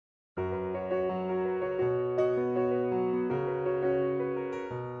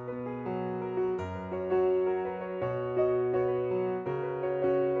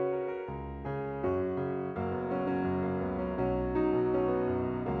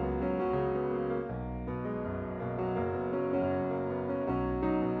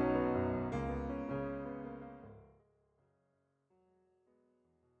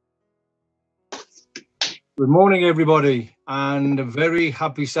Good morning, everybody, and a very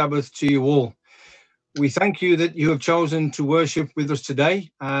happy Sabbath to you all. We thank you that you have chosen to worship with us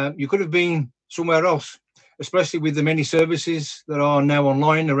today. You could have been somewhere else, especially with the many services that are now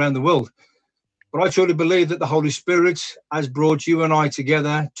online around the world. But I truly believe that the Holy Spirit has brought you and I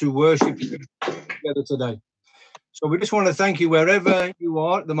together to worship together today. So we just want to thank you wherever you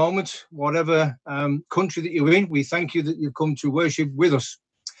are at the moment, whatever country that you're in. We thank you that you've come to worship with us.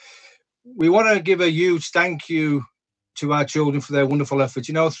 We want to give a huge thank you to our children for their wonderful efforts.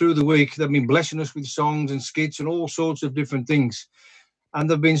 You know, through the week, they've been blessing us with songs and skits and all sorts of different things. And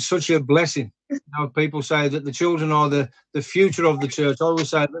they've been such a blessing. You know, people say that the children are the future of the church. I always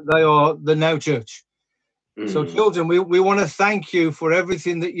say that they are the now church. So children, we want to thank you for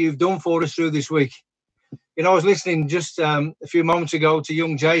everything that you've done for us through this week. You know, I was listening just a few moments ago to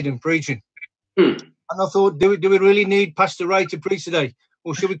young Jaden preaching. And I thought, do we really need Pastor Ray to preach today?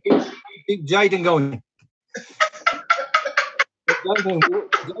 Or should we keep Jaden going? Jaden,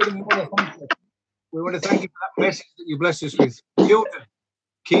 we want to thank you for that message that you blessed us with. Children,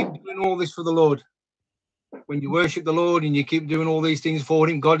 keep doing all this for the Lord. When you worship the Lord and you keep doing all these things for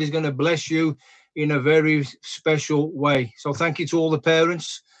him, God is going to bless you in a very special way. So thank you to all the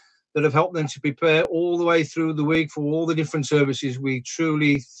parents that have helped them to prepare all the way through the week for all the different services. We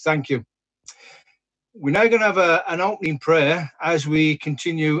truly thank you. We're now going to have an opening prayer as we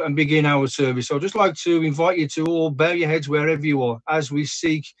continue and begin our service. So I'd just like to invite you to all bow your heads wherever you are as we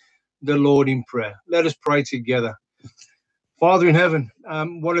seek the Lord in prayer. Let us pray together. Father in heaven,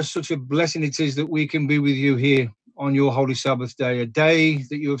 what such a blessing it is that we can be with you here on your Holy Sabbath day, a day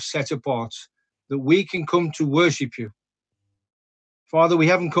that you have set apart, that we can come to worship you. Father, we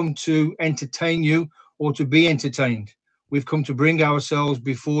haven't come to entertain you or to be entertained. We've come to bring ourselves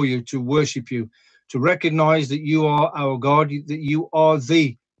before you to worship you, to recognize that you are our God, that you are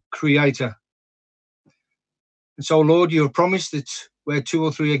the creator. And so, Lord, you have promised that where two or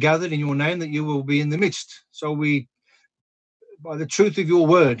three are gathered in your name, that you will be in the midst. So we, by the truth of your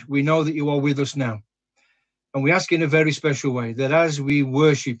word, we know that you are with us now. And we ask in a very special way that as we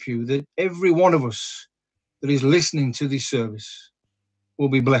worship you, that every one of us that is listening to this service will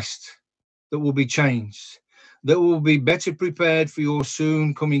be blessed, that will be changed, that will be better prepared for your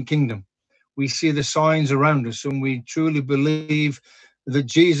soon coming kingdom. We see the signs around us, and we truly believe that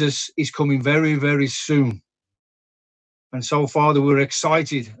Jesus is coming very, very soon. And so, Father, we're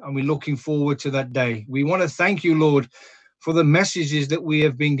excited and we're looking forward to that day. We want to thank you, Lord, for the messages that we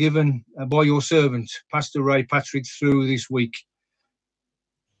have been given by your servant, Pastor Ray Patrick, through this week.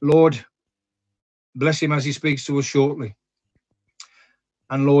 Lord, bless him as he speaks to us shortly.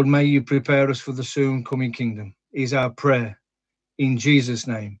 And Lord, may you prepare us for the soon coming kingdom, is our prayer. In Jesus'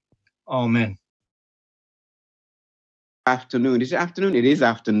 name. Amen. Afternoon. Is it afternoon? It is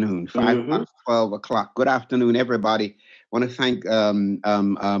afternoon. 12 o'clock. Good afternoon, everybody. I want to thank and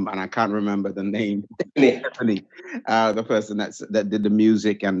I can't remember the name, Stephanie, the person that did the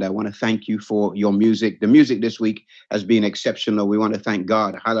music, and I want to thank you for your music. The music this week has been exceptional. We want to thank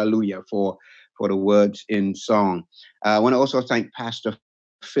God, hallelujah, for the words in song. I want to also thank Pastor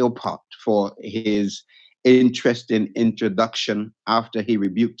Philpott for his interesting introduction after he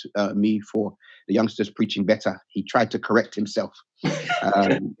rebuked me for the youngsters preaching better. He tried to correct himself.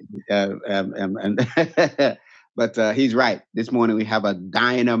 But he's right. This morning we have a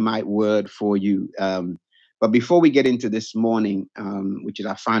dynamite word for you. But before we get into this morning, which is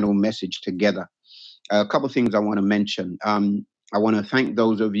our final message together, a couple of things I want to mention. I want to thank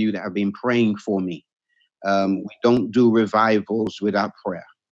those of you that have been praying for me. We don't do revivals without prayer.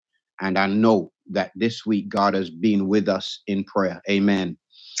 And I know that this week God has been with us in prayer. Amen.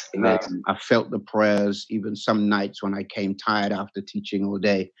 I felt the prayers, even some nights when I came tired after teaching all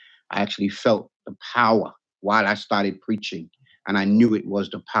day. I actually felt the power while I started preaching. And I knew it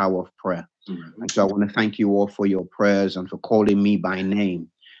was the power of prayer. And so I want to thank you all for your prayers and for calling me by name.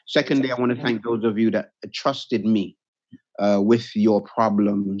 Secondly, I want to thank those of you that trusted me with your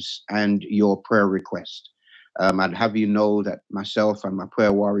problems and your prayer requests. I'd have you know that myself and my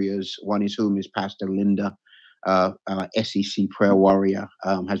prayer warriors, one is whom is Pastor Linda, SEC prayer warrior,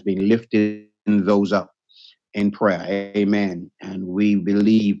 has been lifting those up in prayer. Amen. And we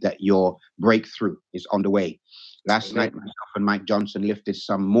believe that your breakthrough is on the way. Last night, myself and Mike Johnson lifted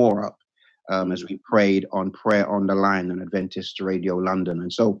some more up as we prayed on Prayer on the Line on Adventist Radio London.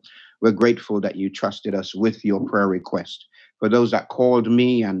 And so we're grateful that you trusted us with your prayer request. For those that called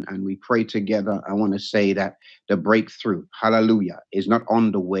me and we prayed together, I want to say that the breakthrough, hallelujah, is not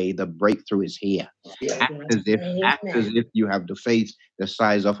on the way. The breakthrough is here. Act as if you have the faith the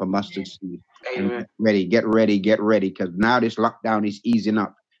size of a mustard seed. And get ready, because now this lockdown is easing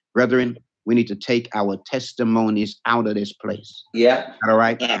up. Brethren, We need to take our testimonies out of this place. Yeah. All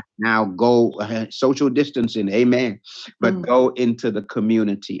right. Yeah. Now go social distancing. Amen. But go into the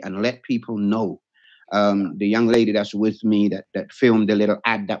community and let people know. The young lady that's with me that filmed the little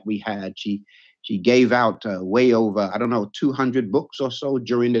ad that we had, she gave out way over, I don't know, 200 books or so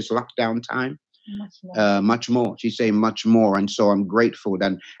during this lockdown time. Much more. She's saying much more. And so I'm grateful.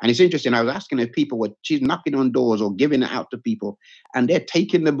 And it's interesting. I was asking if people were, she's knocking on doors or giving it out to people, and they're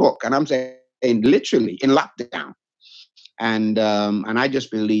taking the book. And I'm saying literally in lockdown. And I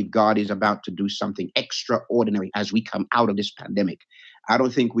just believe God is about to do something extraordinary as we come out of this pandemic. I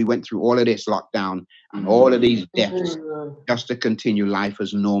don't think we went through all of this lockdown and all of these deaths just to continue life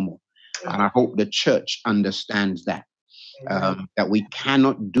as normal. And I hope the church understands that. That we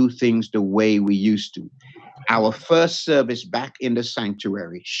cannot do things the way we used to. Our first service back in the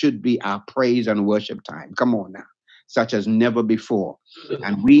sanctuary should be our praise and worship time. Come on now, such as never before.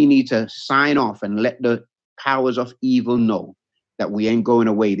 And we need to sign off and let the powers of evil know that we ain't going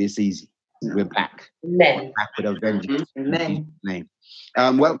away this easy. We're back. Amen. We're back with a vengeance. Amen. Name.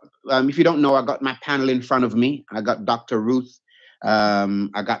 If you don't know, I got my panel in front of me. I got Dr. Ruth.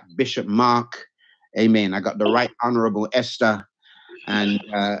 I got Bishop Mark. Amen. I got the Right Honorable Esther, and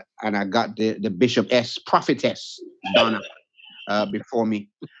I got the Bishop Prophetess Donna before me.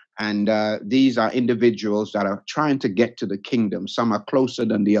 And these are individuals that are trying to get to the kingdom. Some are closer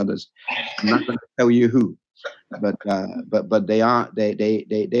than the others. I'm not going to tell you who, but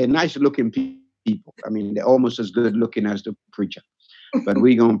they're nice looking people. I mean, they're almost as good looking as the preacher. But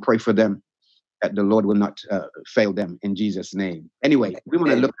we're going to pray for them, that the Lord will not fail them in Jesus' name. Anyway, we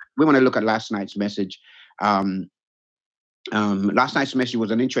want to look at last night's message. Last night's message was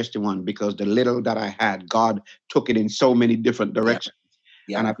an interesting one because the little that I had, God took it in so many different directions.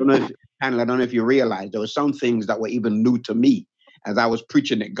 Yeah. And I don't know if you realize there were some things that were even new to me as I was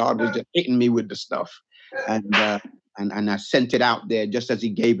preaching it. God was just hitting me with the stuff, and I sent it out there just as He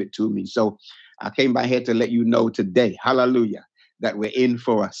gave it to me. So I came by here to let you know today, hallelujah, that we're in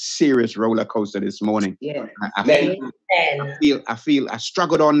for a serious roller coaster this morning. Yeah. I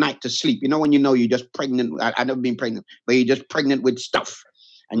struggled all night to sleep. You know, when you know you're just pregnant. I've never been pregnant, but you're just pregnant with stuff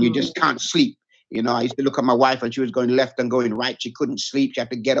and you just can't sleep. You know, I used to look at my wife and she was going left and going right. She couldn't sleep. She had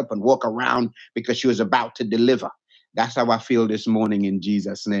to get up and walk around because she was about to deliver. That's how I feel this morning in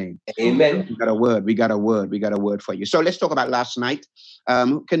Jesus' name. Amen. We got a word. We got a word for you. So let's talk about last night.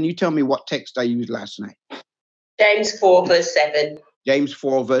 Can you tell me what text I used last night? James 4 verse 7. James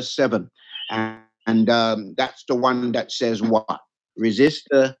 4 verse 7. And that's the one that says what? Resist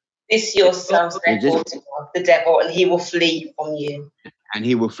yourselves, therefore, to God, the devil, and he will flee from you. And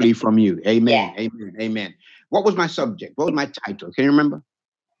he will flee from you. Amen. Yeah. Amen. Amen. What was my subject? What was my title? Can you remember?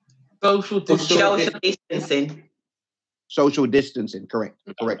 Social distancing. Social distancing. Correct.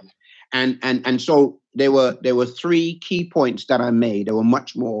 And so there were 3 key points that I made. There were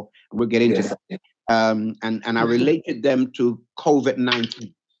much more. We'll get into that. And I related them to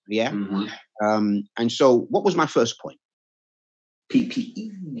COVID-19. Yeah. Mm-hmm. And so what was my first point?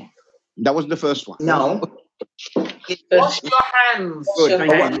 PPE. That was the first one. No. Wash your hands. Good.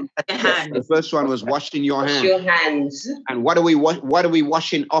 Hands. The first one was washing your hands. Wash your hands. And what are we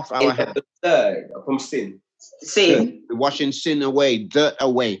washing off our hands? From sin. Sin. We're washing sin away, dirt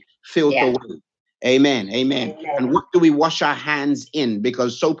away, filth away. Amen. And what do we wash our hands in?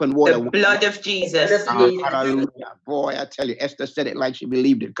 Because soap and water. The blood of Jesus. Hallelujah. Boy, I tell you, Esther said it like she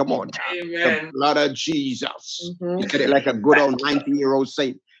believed it. Come on. Amen. The blood of Jesus. You said it like a good old 90-year-old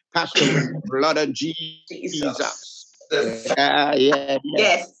saint. Pastor, the blood of Jesus.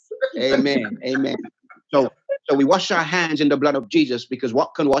 Yes. Amen. So we wash our hands in the blood of Jesus, because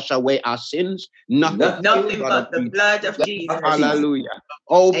what can wash away our sins? Nothing but the blood of Jesus. Hallelujah.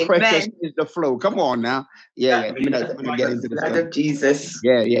 Oh, amen. Precious is the flow. Come on now. Yeah. Let me get into the blood of Jesus.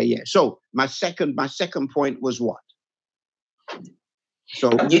 Yeah. So my second point was what?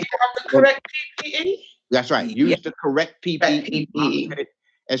 So you have the correct PPE. That's right. Use the correct PPE.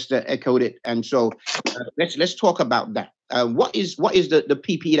 Esther echoed it, and so let's talk about that. What is the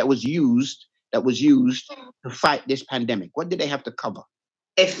PPE that was used to fight this pandemic? What did they have to cover?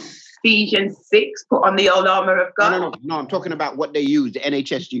 Ephesians 6, put on the old armor of God. No, I'm talking about what they used, the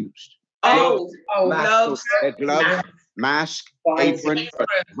NHS used. Gloves, mask, apron,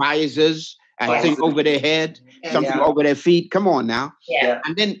 visors, thing over their head, something over their feet. Come on now. Yeah.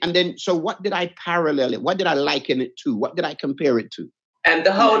 And then, so what did I parallel it? What did I liken it to? What did I compare it to?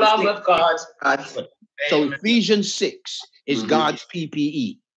 The whole armor of God. So Ephesians 6 is God's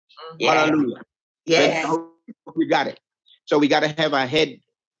PPE. Yeah. Hallelujah. Yes. We got it. So we got to have our head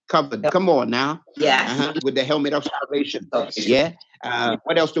covered. Come on now. Yes. With the helmet of salvation. Yeah.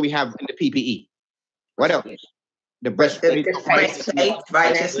 What else do we have in the PPE? What else? The breastplate. The breastplate,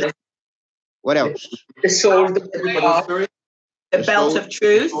 righteousness. What else? The sword, the belt of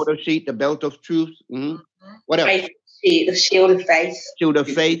truth. The belt of truth. What else? The shield of faith. Shield of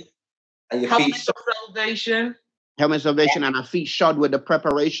faith. And your Helmet feet. of salvation. Helmet of salvation, and our feet shod with the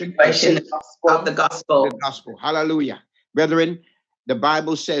preparation Of the gospel. The gospel. Hallelujah. Brethren, the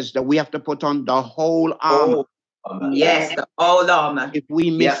Bible says that we have to put on the whole armor. Yes, the whole armor. If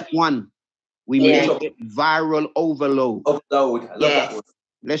we miss one, we may get viral overload. I love that word.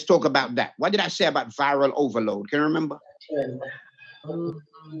 Let's talk about that. What did I say about viral overload? Can you remember?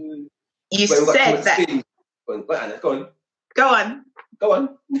 You said that. Go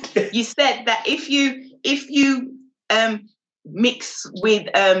on. You said that if you mix with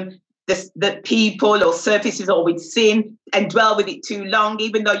the people or surfaces or with sin and dwell with it too long,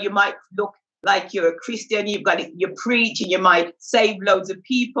 even though you might look like you're a Christian, you preach and you might save loads of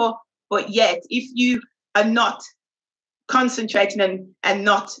people, but yet if you are not concentrating and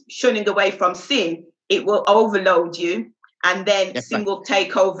not shunning away from sin, it will overload you, and then sin will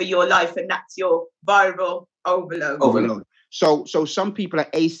take over your life, and that's your viral overload. So some people are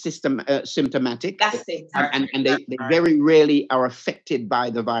asymptomatic. That's it. And they very rarely are affected by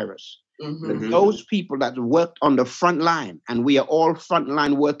the virus. But those people that worked on the front line, and we are all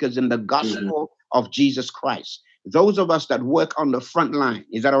frontline workers in the gospel of Jesus Christ. Those of us that work on the front line,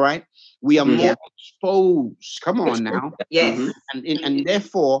 is that all right? We are more exposed. Come on now. Yes. And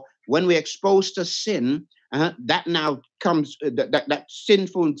therefore, when we're exposed to sin, that now comes, that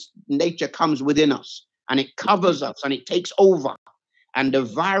sinful nature comes within us, and it covers us, and it takes over. And the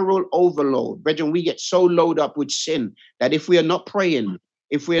viral overload, brethren, we get so loaded up with sin that if we are not praying,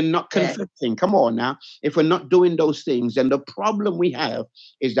 if we're not confessing, come on now, if we're not doing those things, then the problem we have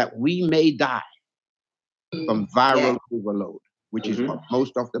is that we may die from viral overload, which is what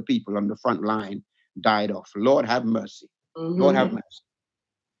most of the people on the front line died of. Lord have mercy. Lord have mercy.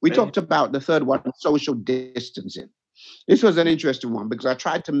 We talked about the third one, social distancing. This was an interesting one because I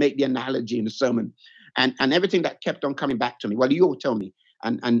tried to make the analogy in the sermon, and everything that kept on coming back to me. Well, you all tell me,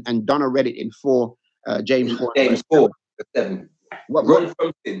 and Donna read it in James 4. James 4:7. Run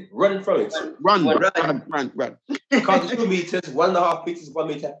from sin. Run from it. Run. Because 2 meters, 1.5 meters, 1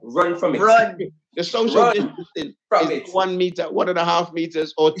 meter. Run from it. Run. The social distancing is 1 meter, 1.5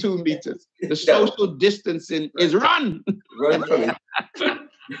 meters, or 2 meters. The social distancing is run. Run from it.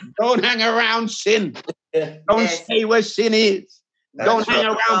 Don't hang around sin. Don't stay where sin is. Don't hang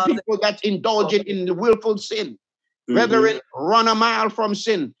around people that's indulging in willful sin. Brethren, run a mile from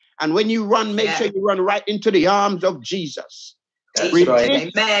sin. And when you run, make sure you run right into the arms of Jesus.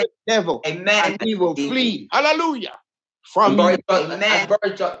 Amen. The devil. Amen. And he will flee. Hallelujah. From as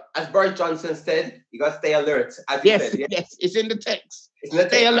Boris Johnson said, you got to stay alert. Yes, it's in the text.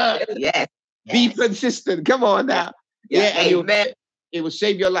 Stay alert. Yes. Be consistent. Come on now. Amen. It will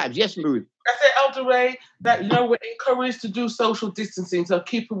save your lives. Yes, Louis. I say, Elder Ray, that we're encouraged to do social distancing to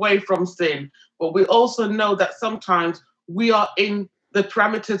keep away from sin, but we also know that sometimes we are in the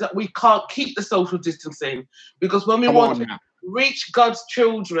parameters that we can't keep the social distancing, because when we want to reach God's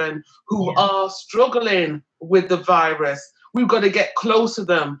children who are struggling with the virus, we've got to get close to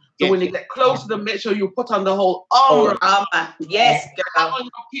them. So when you get close to them, make sure you put on the whole armor. Yes, girl. On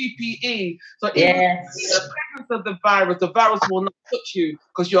your PPE. So in the presence of the virus will not touch you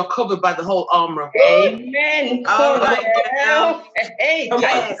because you're covered by the whole armor of God. Amen. All right, girl. Hey,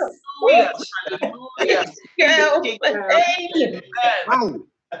 yes. Wow.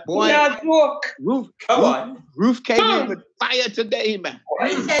 Boy, Ruth came in with fire today, man.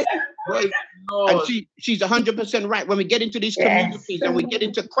 And she's 100% right. When we get into these communities and we get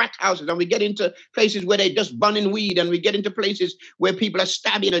into crack houses and we get into places where they're just burning weed and we get into places where people are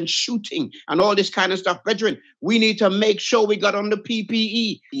stabbing and shooting and all this kind of stuff, brethren, we need to make sure we got on the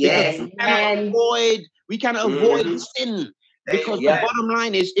PPE. Yes. We cannot avoid sin. Because the bottom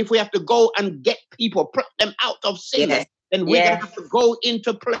line is, if we have to go and get people, pluck them out of sin, then we're going to have to go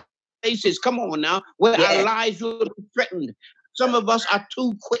into places, come on now, where our lives will be threatened. Some of us are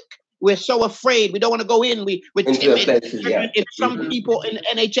too quick. We're so afraid. We don't want to go in. We're timid. If some people in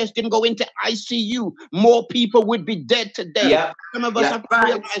NHS didn't go into ICU, more people would be dead today. Yeah. Some of us have to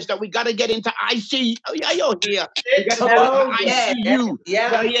realize that we got to get into ICU. Oh, yeah, you're here. We got to go into ICU.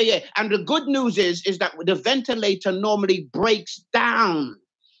 Yeah. And the good news is that the ventilator normally breaks down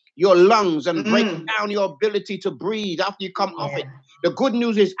your lungs and breaks down your ability to breathe after you come off it. The good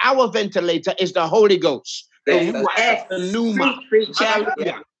news is our ventilator is the Holy Ghost. The pneuma.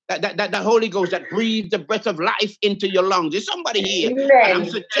 That Holy Ghost that breathes the breath of life into your lungs. Is somebody here? And I'm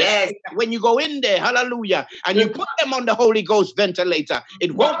suggesting that when you go in there, hallelujah, and you put them on the Holy Ghost ventilator,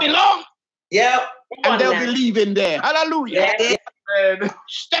 it won't be long. Yeah. And they'll be leaving there. Hallelujah. Yeah.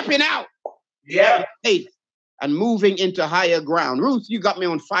 Stepping out. Yeah. Faith and moving into higher ground. Ruth, you got me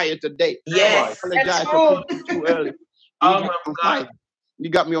on fire today. Yes. I apologize for speaking too early. You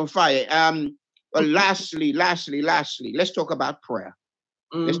got me on fire. Well, lastly, let's talk about prayer.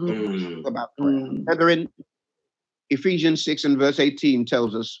 Let's talk about prayer. Brethren, Ephesians 6 and verse 18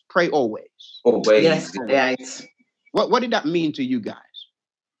 tells us, pray always. Always. Yes. Yes. What did that mean to you guys?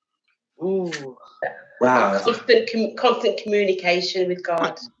 Ooh. Wow. Constant communication with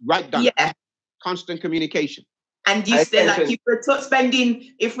God. Right down. Yeah. Constant communication. And you say, like,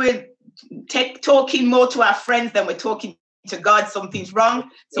 if we're talking more to our friends than we're talking to God, something's wrong.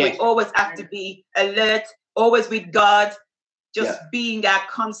 So we always have to be alert, always with God, just being our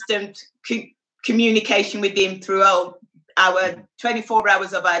constant communication with Him throughout our 24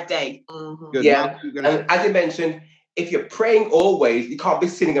 hours of our day. Good. Yeah. And as you mentioned, if you're praying always, you can't be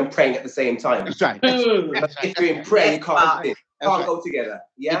sitting and praying at the same time. That's right. If you're in prayer, you can't sit. Can't go together.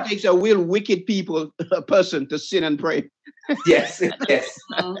 Yeah. It takes a real wicked person to sin and pray. Yes. Yes.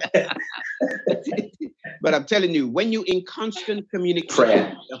 But I'm telling you, when you're in constant communication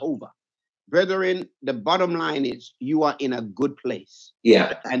with Jehovah, brethren, the bottom line is you are in a good place.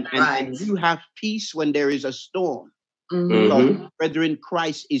 Yeah. And you have peace when there is a storm. Mm-hmm. So, brethren,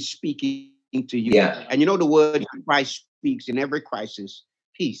 Christ is speaking to you. Yeah. And you know the word Christ speaks in every crisis.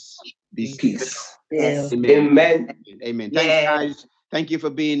 Peace. Peace. Yes. Amen. Amen. Yeah. Thanks, guys. Thank you for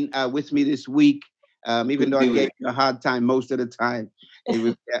being with me this week. Even though I gave you a hard time most of the time,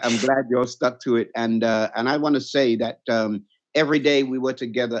 I'm glad you all stuck to it. And I want to say that every day we were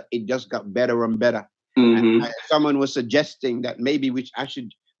together, it just got better and better. Mm-hmm. And someone was suggesting that maybe we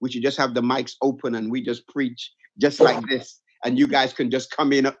should just have the mics open and we just preach just like this. And you guys can just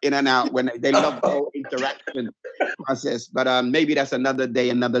come in and out when they love the whole interaction process. But maybe that's another day,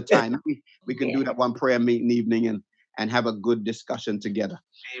 another time. We can do that one prayer meeting evening and have a good discussion together.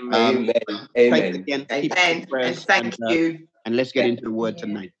 Amen. Thanks again. Amen. And thank you. And let's get into the word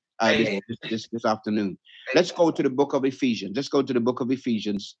tonight, this afternoon. Let's go to the book of Ephesians. Let's go to the book of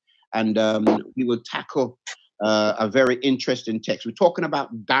Ephesians, and we will tackle a very interesting text. We're talking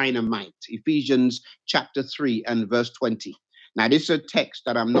about dynamite. Ephesians chapter 3 and verse 20. Now, this is a text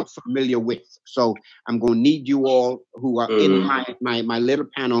that I'm not familiar with, so I'm going to need you all who are in my little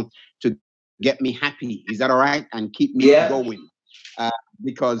panel to get me happy. Is that all right? And keep me going,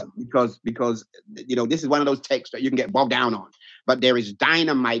 because you know this is one of those texts that you can get bogged down on. But there is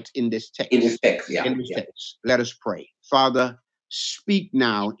dynamite in this text. In this text, text. Let us pray. Father, speak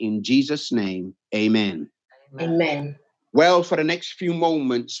now in Jesus' name. Amen. Amen. Well, for the next few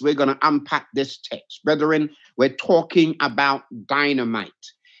moments, we're going to unpack this text. Brethren, we're talking about dynamite.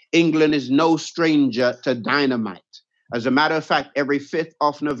 England is no stranger to dynamite. As a matter of fact, every 5th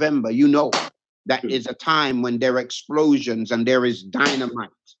of November, you know, that is a time when there are explosions and there is dynamite.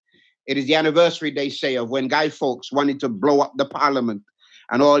 It is the anniversary, they say, of when Guy Fawkes wanted to blow up the parliament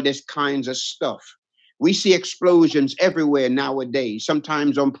and all this kinds of stuff. We see explosions everywhere nowadays,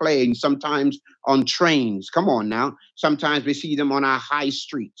 sometimes on planes, sometimes on trains. Come on now. Sometimes we see them on our high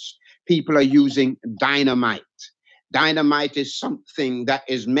streets. People are using dynamite. Dynamite is something that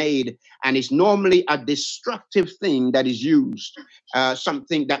is made, and it's normally a destructive thing that is used,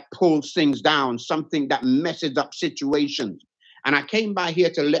 something that pulls things down, something that messes up situations. And I came by here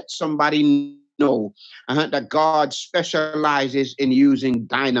to let somebody know that God specializes in using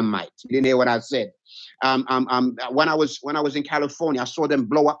dynamite. You didn't hear what I said. When I was in California, I saw them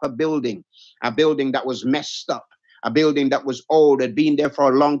blow up a building that was messed up, a building that was old, had been there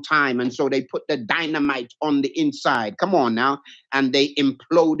for a long time. And so they put the dynamite on the inside. Come on now. And they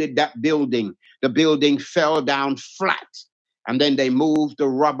imploded that building. The building fell down flat. And then they moved the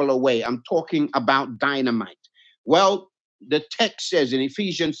rubble away. I'm talking about dynamite. Well, the text says in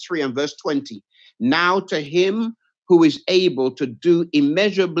Ephesians 3 and verse 20, now to him who is able to do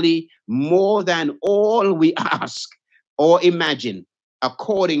immeasurably more than all we ask or imagine,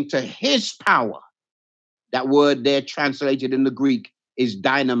 according to his power. That word there translated in the Greek is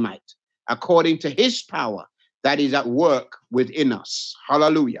dynamite. According to his power that is at work within us.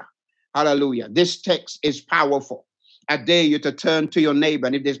 Hallelujah. Hallelujah. This text is powerful. I dare you to turn to your neighbor,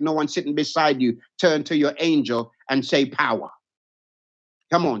 and if there's no one sitting beside you, turn to your angel and say power.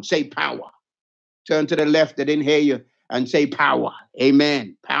 Come on, say power. Turn to the left, they didn't hear you, and say power.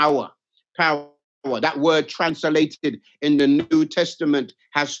 Amen. Power. Power. That word translated in the New Testament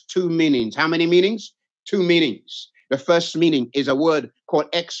has two meanings. How many meanings? Two meanings. The first meaning is a word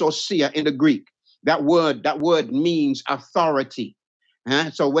called exousia in the Greek. That word means authority.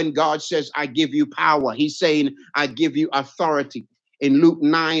 So when God says, I give you power, he's saying, I give you authority. In Luke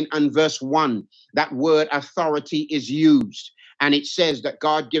 9 and verse 1, that word authority is used. And it says that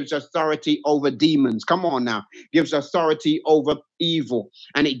God gives authority over demons. Come on now. Gives authority over evil.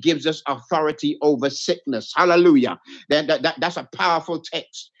 And it gives us authority over sickness. Hallelujah. That's a powerful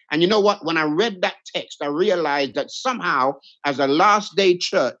text. And you know what? When I read that text, I realized that somehow, as a last day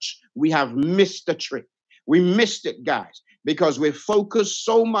church, we have missed the trick. We missed it, guys, because we're focused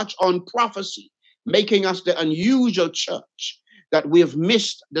so much on prophecy, making us the unusual church, that we have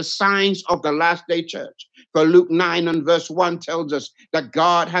missed the signs of the last day church. For Luke 9 and verse 1 tells us that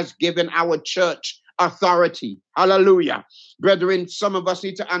God has given our church authority. Hallelujah. Brethren, some of us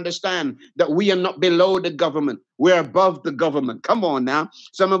need to understand that we are not below the government. We're above the government. Come on now.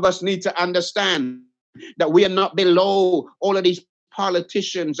 Some of us need to understand that we are not below all of these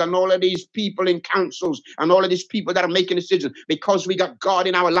politicians and all of these people in councils and all of these people that are making decisions. Because we got God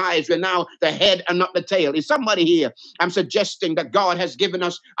in our lives, we're now the head and not the tail. Is somebody here? I'm suggesting that God has given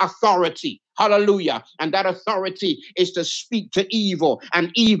us authority. Hallelujah. And that authority is to speak to evil,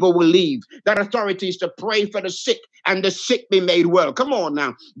 and evil will leave. That authority is to pray for the sick, and the sick be made well. Come on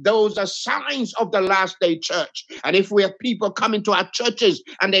now. Those are signs of the last day church. And if we have people coming to our churches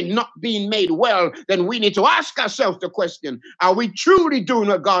and they're not being made well, then we need to ask ourselves the question, are we truly doing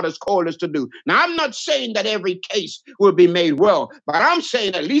what God has called us to do? Now, I'm not saying that every case will be made well, but I'm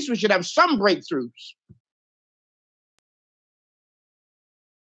saying at least we should have some breakthroughs.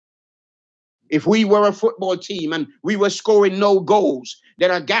 If we were a football team and we were scoring no goals,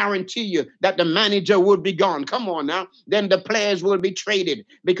 then I guarantee you that the manager would be gone. Come on now. Then the players will be traded,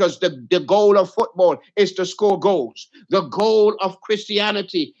 because the goal of football is to score goals. The goal of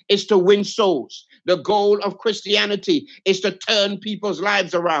Christianity is to win souls. The goal of Christianity is to turn people's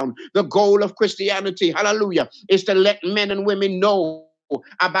lives around. The goal of Christianity, hallelujah, is to let men and women know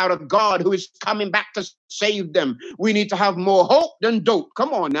about a God who is coming back to save them. We need to have more hope than dope.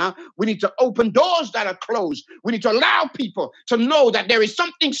 Come on now. We need to open doors that are closed. We need to allow people to know that there is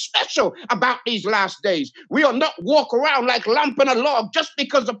something special about these last days. We will not walk around like lamp in a log just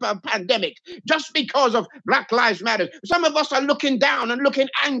because of a pandemic, just because of Black Lives Matter. Some of us are looking down and looking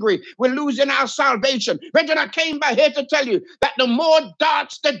angry. We're losing our salvation. Brethren, I came by here to tell you that the more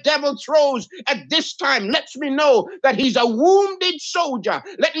darts the devil throws at this time lets me know that he's a wounded soldier.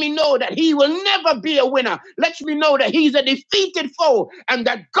 Let me know that he will never be a winner. Let me know that he's a defeated foe, and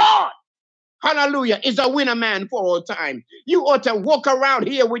that God, hallelujah, is a winner man for all time. You ought to walk around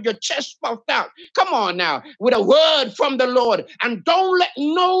here with your chest puffed out. Come on now, with a word from the Lord, and don't let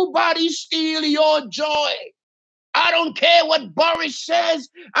nobody steal your joy. I don't care what Boris says.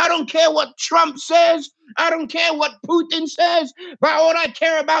 I don't care what Trump says. I don't care what Putin says. But all I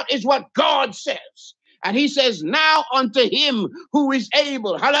care about is what God says. And he says, now unto him who is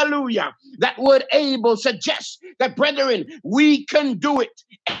able. Hallelujah. That word able suggests that, brethren, we can do it.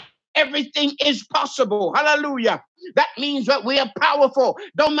 Everything is possible. Hallelujah. That means that we are powerful.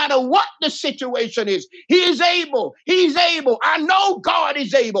 No matter what the situation is, he is able. He's able. I know God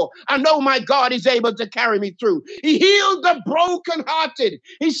is able. I know my God is able to carry me through. He healed the brokenhearted.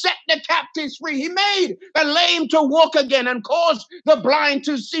 He set the captives free. He made the lame to walk again and caused the blind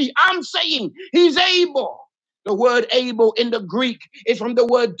to see. I'm saying he's able. The word able in the Greek is from the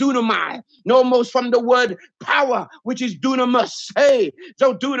word dunamai, almost from the word power, which is dunamis. Hey,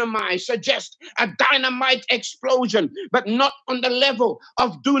 so dunamai suggests a dynamite explosion, but not on the level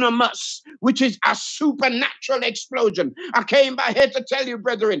of dunamis, which is a supernatural explosion. I came by here to tell you,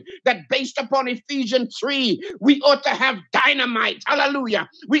 brethren, that based upon Ephesians 3, we ought to have dynamite. Hallelujah.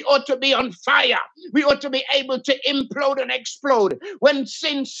 We ought to be on fire. We ought to be able to implode and explode. When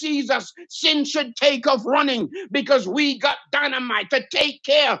sin sees us, sin should take off running, because we got dynamite to take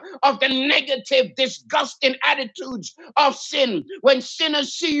care of the negative, disgusting attitudes of sin. When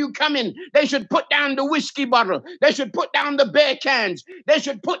sinners see you coming, they should put down the whiskey bottle. They should put down the beer cans. They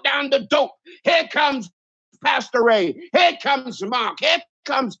should put down the dope. Here comes Pastor Ray. Here comes Mark. Here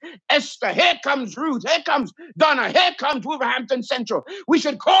comes Esther. Here comes Ruth. Here comes Donna. Here comes Wolverhampton Central. We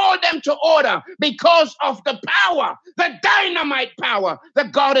should call them to order because of the power, the dynamite power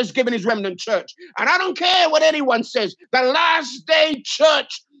that God has given his remnant church. And I don't care what anyone says. The last day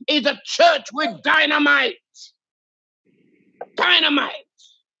church is a church with dynamite. Dynamite.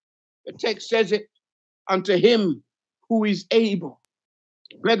 The text says it, unto him who is able.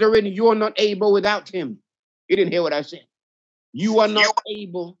 Brethren, you're not able without him. You didn't hear what I said. You are not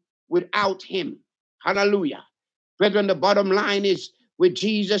able without him. Hallelujah. Brethren, the bottom line is, with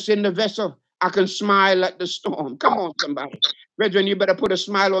Jesus in the vessel, I can smile at the storm. Come on, somebody. Brethren, you better put a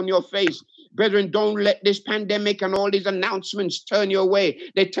smile on your face. Brethren, don't let this pandemic and all these announcements turn you away.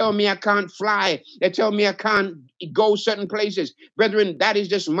 They tell me I can't fly. They tell me I can't go certain places. Brethren, that is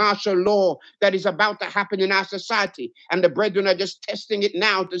just martial law that is about to happen in our society. And the brethren are just testing it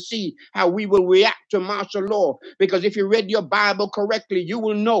now to see how we will react to martial law. Because if you read your Bible correctly, you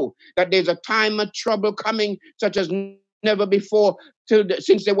will know that there's a time of trouble coming such as never before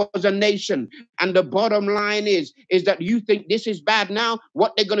since there was a nation. And the bottom line is that you think this is bad now.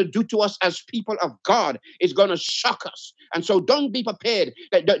 What they're going to do to us as people of God is going to shock us. And so don't be prepared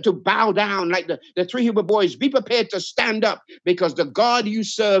to bow down like the three Hebrew boys. Be prepared to stand up, because the God you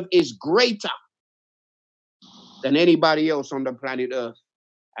serve is greater than anybody else on the planet Earth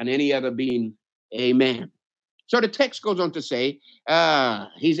and any other being. Amen. So the text goes on to say,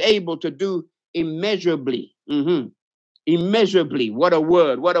 he's able to do immeasurably. Immeasurably. What a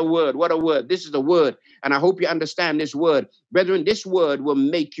word, what a word, what a word. This is the word. And I hope you understand this word. Brethren, this word will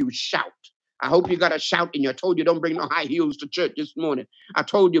make you shout. I hope you got a shout in you. I told you don't bring no high heels to church this morning. I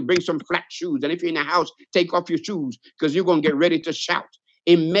told you bring some flat shoes. And if you're in the house, take off your shoes, because you're going to get ready to shout.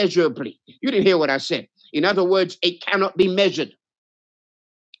 Immeasurably. You didn't hear what I said. In other words, it cannot be measured.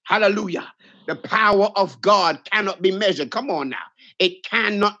 Hallelujah. The power of God cannot be measured. Come on now. It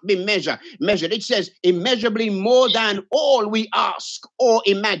cannot be measured. It says immeasurably more than all we ask or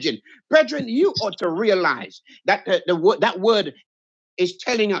imagine. Brethren, you ought to realize that that word is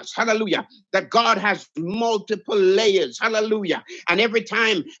telling us, hallelujah, that God has multiple layers, hallelujah. And every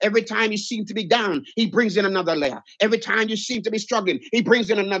time you seem to be down, he brings in another layer. Every time you seem to be struggling, he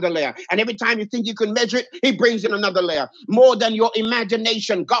brings in another layer. And every time you think you can measure it, he brings in another layer. More than your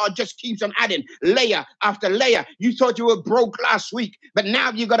imagination, God just keeps on adding layer after layer. You thought you were broke last week, but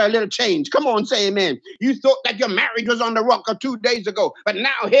now you got a little change. Come on, say amen. You thought that your marriage was on the rock 2 days ago, but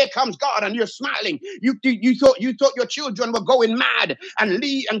now here comes God and you're smiling. You thought your children were going mad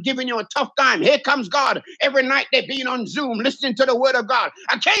and giving you a tough time. Here comes God. Every night they're being on Zoom, listening to the word of God.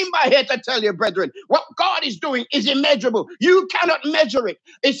 I came by here to tell you, brethren, what God is doing is immeasurable. You cannot measure it.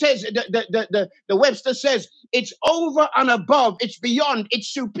 It says, the Webster says, it's over and above. It's beyond.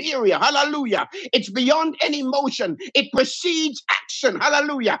 It's superior. Hallelujah. It's beyond any emotion. It precedes action.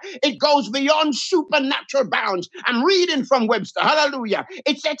 Hallelujah. It goes beyond supernatural bounds. I'm reading from Webster. Hallelujah.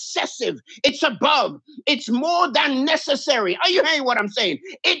 It's excessive. It's above. It's more than necessary. Are you hearing what I'm saying?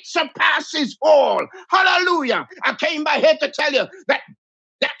 It surpasses all. Hallelujah. I came by here to tell you that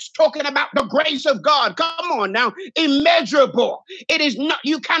that's talking about the grace of God. Come on now. Immeasurable. It is not,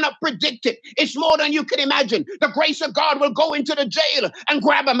 you cannot predict it. It's more than you can imagine. The grace of God will go into the jail and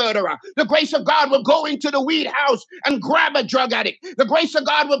grab a murderer. The grace of God will go into the weed house and grab a drug addict. The grace of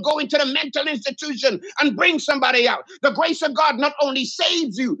God will go into the mental institution and bring somebody out. The grace of God not only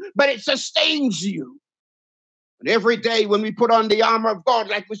saves you, but it sustains you. And every day when we put on the armor of God,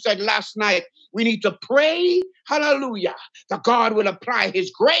 like we said last night, we need to pray, hallelujah, that God will apply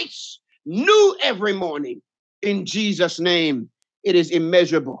his grace new every morning. In Jesus' name, it is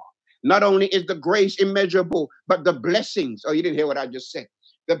immeasurable. Not only is the grace immeasurable, but the blessings. Oh, you didn't hear what I just said.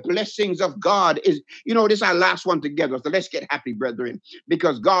 The blessings of God is, this is our last one together. So let's get happy, brethren,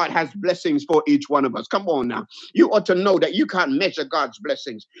 because God has blessings for each one of us. Come on now. You ought to know that you can't measure God's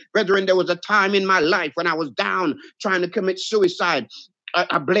blessings. Brethren, there was a time in my life when I was down trying to commit suicide.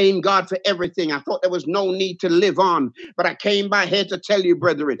 I blame God for everything. I thought there was no need to live on. But I came by here to tell you,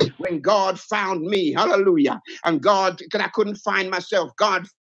 brethren, when God found me, hallelujah, and God, because I couldn't find myself, God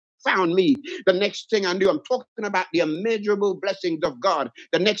found me. The next thing I knew, I'm talking about the immeasurable blessings of God.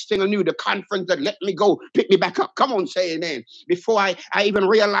 The next thing I knew, the conference that let me go, pick me back up. Come on, say amen. Before I even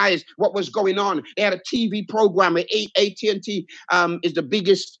realized what was going on, they had a TV program. AT&T is the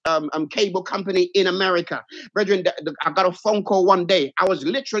biggest cable company in America. Brethren, I got a phone call one day. I was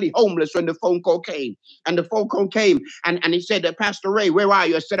literally homeless when the phone call came. And the phone call came, and he said, Pastor Ray, where are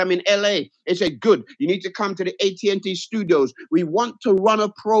you? I said, I'm in LA. He said, good. You need to come to the AT&T studios. We want to run a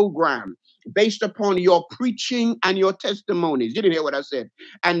program based upon your preaching and your testimonies. You didn't hear what I said.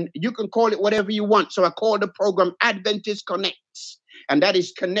 And you can call it whatever you want. So I called the program Adventist Connects. And that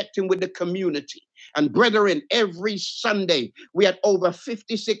is connecting with the community. And brethren, every Sunday, we had over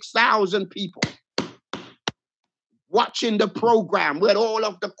 56,000 people watching the program. We had all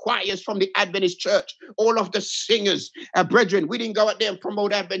of the choirs from the Adventist church, all of the singers. Brethren, we didn't go out there and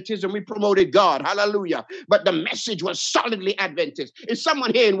promote Adventism. We promoted God. Hallelujah. But the message was solidly Adventist. Is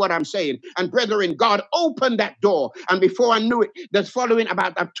someone hearing what I'm saying? And brethren, God opened that door. And before I knew it, the following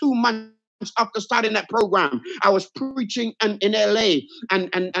about 2 months after starting that program, I was preaching in LA and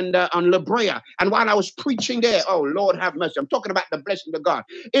on La Brea. And while I was preaching there, oh, Lord have mercy, I'm talking about the blessing of God.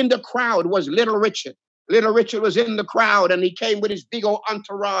 In the crowd was Little Richard. Little Richard was in the crowd, and he came with his big old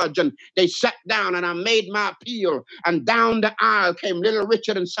entourage, and they sat down, and I made my appeal, and down the aisle came Little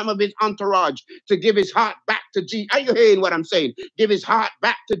Richard and some of his entourage to give his heart back to Jesus. Are you hearing what I'm saying? Give his heart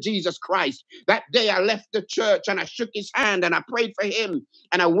back to Jesus Christ. That day I left the church, and I shook his hand, and I prayed for him,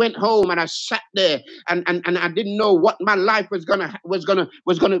 and I went home, and I sat there, and I didn't know what my life was gonna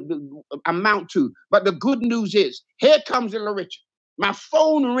amount to. But the good news is, here comes Little Richard. My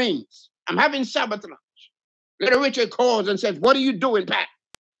phone rings. I'm having Sabbath lunch. Little Richard calls and says, "What are you doing, Pat?"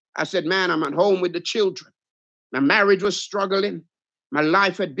 I said, "Man, I'm at home with the children. My marriage was struggling. My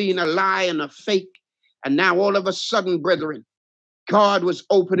life had been a lie and a fake. And now all of a sudden, brethren, God was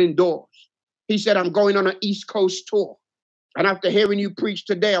opening doors." He said, "I'm going on an East Coast tour. And after hearing you preach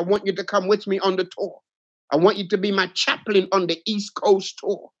today, I want you to come with me on the tour. I want you to be my chaplain on the East Coast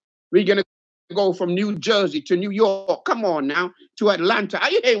tour. We're going to go from New Jersey to New York. Come on now, to Atlanta." Are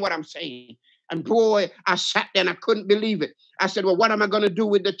you hearing what I'm saying? And boy, I sat there and I couldn't believe it. I said, "Well, what am I going to do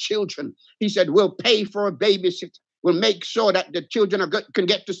with the children?" He said, "We'll pay for a babysitter. We'll make sure that the children can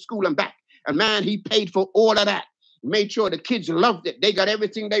get to school and back." And man, he paid for all of that. Made sure the kids loved it. They got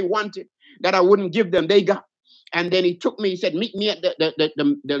everything they wanted that I wouldn't give them. They got. And then he took me, he said, "Meet me at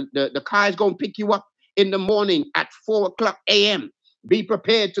the car is going to pick you up in the morning at 4:00 a.m. Be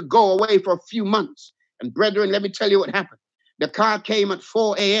prepared to go away for a few months." And brethren, let me tell you what happened. The car came at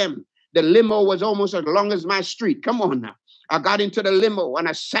 4 a.m. The limo was almost as long as my street. Come on now. I got into the limo and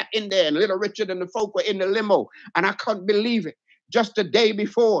I sat in there, and Little Richard and the folk were in the limo, and I couldn't believe it. Just the day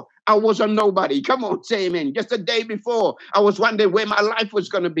before, I was a nobody. Come on, say amen. Just the day before, I was wondering where my life was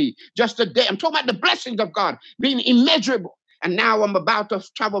going to be. Just the day. I'm talking about the blessings of God being immeasurable. And now I'm about to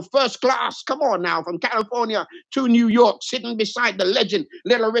travel first class. Come on now, from California to New York, sitting beside the legend,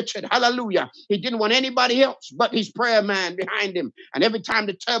 Little Richard. Hallelujah. He didn't want anybody else but his prayer man behind him. And every time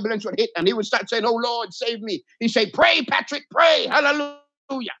the turbulence would hit and he would start saying, "Oh Lord, save me," he'd say, "Pray, Patrick, pray." Hallelujah.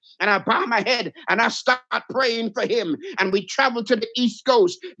 And I bow my head and I start praying for him. And we traveled to the East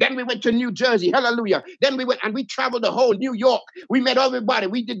Coast. Then we went to New Jersey. Hallelujah. Then we went and we traveled the whole New York. We met everybody.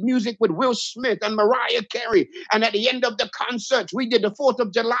 We did music with Will Smith and Mariah Carey. And at the end of the concerts, we did the 4th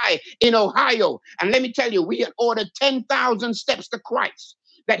of July in Ohio. And let me tell you, we had ordered 10,000 steps to Christ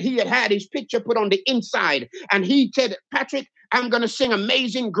that he had his picture put on the inside. And he said, "Patrick, I'm going to sing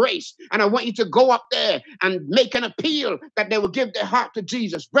Amazing Grace. And I want you to go up there and make an appeal that they will give their heart to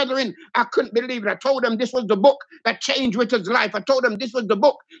Jesus." Brethren, I couldn't believe it. I told them this was the book that changed Richard's life. I told them this was the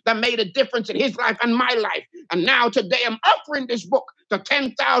book that made a difference in his life and my life. And now today I'm offering this book to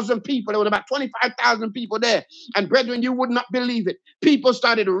 10,000 people. There were about 25,000 people there. And brethren, you would not believe it. People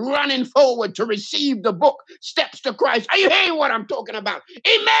started running forward to receive the book, Steps to Christ. Are you hearing what I'm talking about?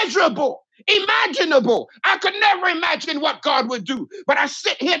 Immeasurable. Imaginable. I could never imagine what God would do. But I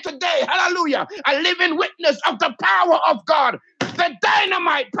sit here today, hallelujah, a living witness of the power of God, the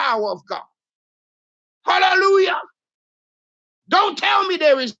dynamite power of God. Hallelujah. Don't tell me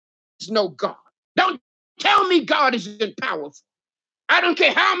there is no God. Don't tell me God isn't powerful. I don't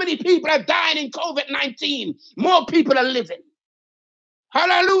care how many people are dying in COVID-19. More people are living.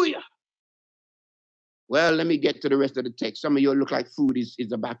 Hallelujah. Well, let me get to the rest of the text. Some of you look like food is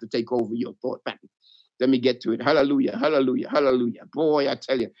about to take over your thought pattern. Let me get to it. Hallelujah, hallelujah, hallelujah. Boy, I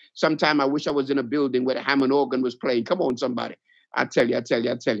tell you, sometime I wish I was in a building where the Hammond organ was playing. Come on, somebody. I tell you.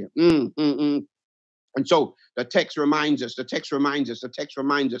 And so the text reminds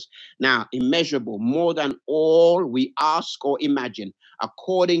us. Now, immeasurable, more than all we ask or imagine,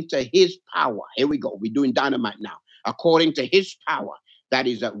 according to his power. Here we go. We're doing dynamite now. According to his power that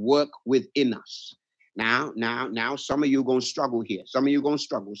is at work within us. Now, some of you are going to struggle here. Some of you are going to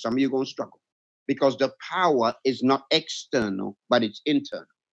struggle. Because the power is not external, but it's internal.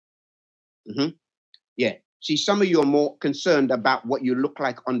 Yeah. See, some of you are more concerned about what you look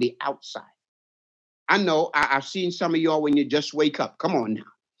like on the outside. I know, I've seen some of y'all when you just wake up. Come on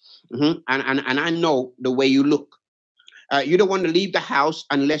now. And I know the way you look. You don't want to leave the house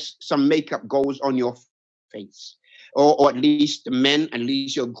unless some makeup goes on your face. Or at least the men, at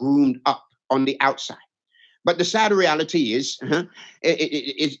least you're groomed up on the outside. But the sad reality is that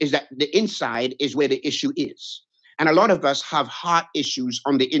the inside is where the issue is. And a lot of us have heart issues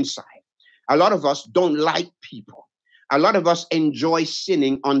on the inside. A lot of us don't like people. A lot of us enjoy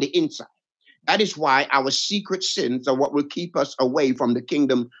sinning on the inside. That is why our secret sins are what will keep us away from the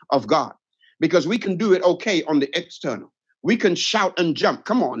kingdom of God. Because we can do it okay on the external. We can shout and jump.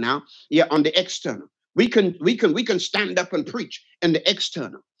 Come on now. Yeah, on the external. We can stand up and preach in the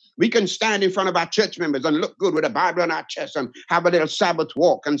external. We can stand in front of our church members and look good with a Bible on our chest and have a little Sabbath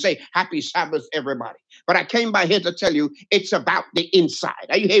walk and say, happy Sabbath, everybody. But I came by here to tell you it's about the inside.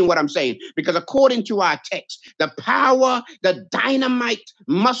 Are you hearing what I'm saying? Because according to our text, the power, the dynamite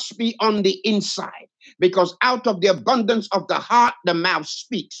must be on the inside. Because out of the abundance of the heart, the mouth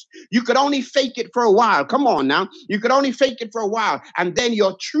speaks. You could only fake it for a while. Come on now. You could only fake it for a while, and then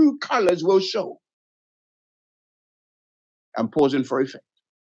your true colors will show. I'm pausing for effect.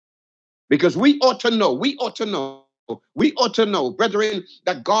 Because we ought to know, brethren,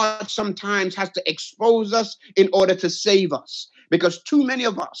 that God sometimes has to expose us in order to save us. Because too many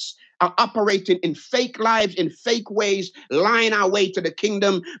of us are operating in fake lives, in fake ways, lying our way to the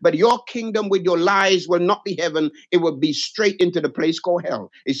kingdom. But your kingdom with your lies will not be heaven. It will be straight into the place called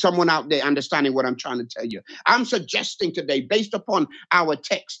hell. Is someone out there understanding what I'm trying to tell you? I'm suggesting today, based upon our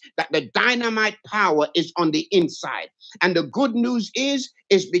text, that the dynamite power is on the inside. And the good news is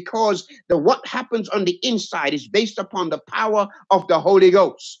because what happens on the inside is based upon the power of the Holy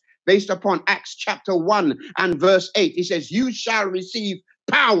Ghost. Based upon Acts chapter 1 and verse 8, he says, you shall receive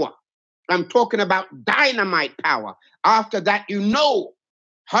power. I'm talking about dynamite power. After that, you know,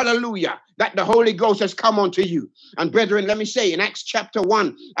 hallelujah, that the Holy Ghost has come unto you. And brethren, let me say in Acts chapter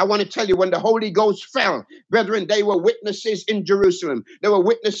 1, I want to tell you when the Holy Ghost fell, brethren, they were witnesses in Jerusalem. They were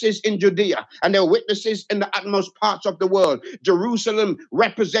witnesses in Judea, and they were witnesses in the utmost parts of the world. Jerusalem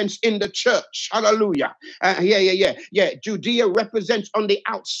represents in the church. Hallelujah. Judea represents on the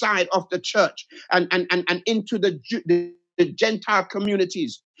outside of the church and into the Gentile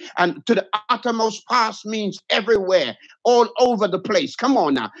communities. And to the uttermost parts means everywhere, all over the place. Come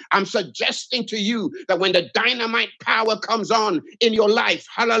on now. I'm suggesting to you that when the dynamite power comes on in your life,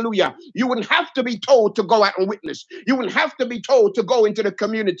 hallelujah, you wouldn't have to be told to go out and witness. You wouldn't have to be told to go into the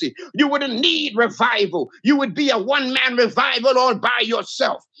community. You wouldn't need revival. You would be a one-man revival all by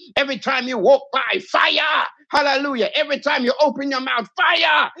yourself. Every time you walk by, fire. Hallelujah. Every time you open your mouth,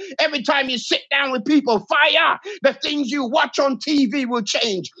 fire. Every time you sit down with people, fire. The things you watch on TV will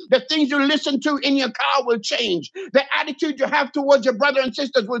change. The things you listen to in your car will change. The attitude you have towards your brother and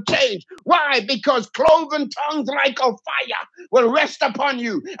sisters will change. Why? Because cloven tongues like a fire will rest upon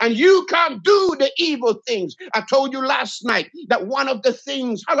you, and you can't do the evil things. I told you last night that one of the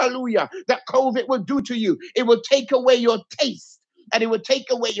things, hallelujah, that COVID will do to you, it will take away your taste. And it will take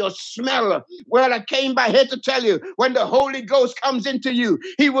away your smell. Well, I came by here to tell you, when the Holy Ghost comes into you,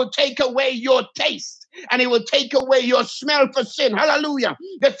 he will take away your taste. And he will take away your smell for sin. Hallelujah.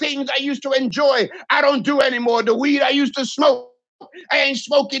 The things I used to enjoy, I don't do anymore. The weed I used to smoke, I ain't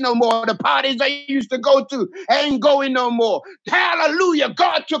smoking no more. The parties I used to go to, I ain't going no more. Hallelujah.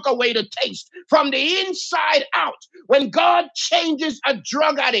 God took away the taste from the inside out. When God changes a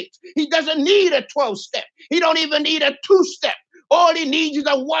drug addict, he doesn't need a 12-step. He don't even need a 2-step. All he needs is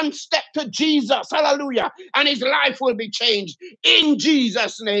a 1 step to Jesus. Hallelujah. And his life will be changed in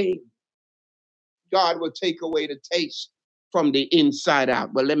Jesus' name. God will take away the taste from the inside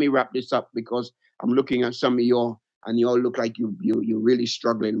out. But let me wrap this up, because I'm looking at some of y'all and y'all look like you're really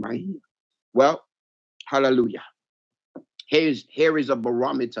struggling right here. Well, hallelujah. Here is a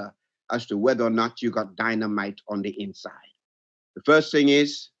barometer as to whether or not you got dynamite on the inside. The first thing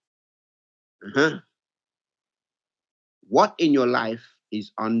is, what in your life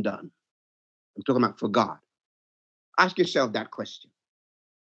is undone? I'm talking about for God. Ask yourself that question.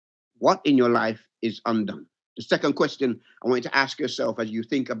 What in your life is undone? The second question I want you to ask yourself as you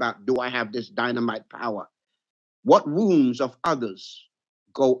think about, do I have this dynamite power? What wounds of others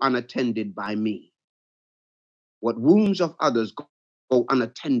go unattended by me? What wounds of others go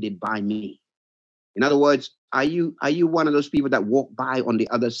unattended by me? In other words, are you one of those people that walk by on the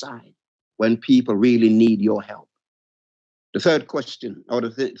other side when people really need your help? The third question, or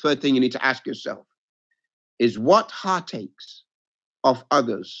the third thing you need to ask yourself, is what heartaches of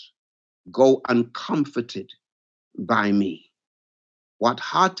others go uncomforted by me? What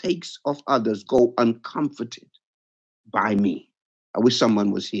heartaches of others go uncomforted by me? I wish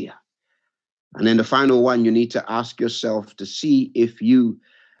someone was here. And then the final one you need to ask yourself to see if you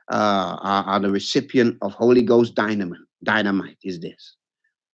are the recipient of Holy Ghost dynamite is this.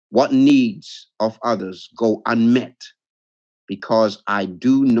 What needs of others go unmet because I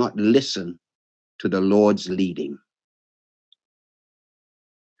do not listen to the Lord's leading?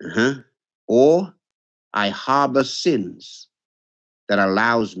 Or I harbor sins that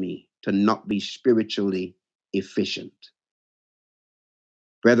allows me to not be spiritually efficient.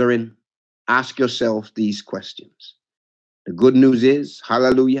 Brethren, ask yourself these questions. The good news is,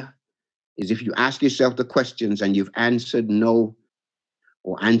 hallelujah, is if you ask yourself the questions and you've answered no,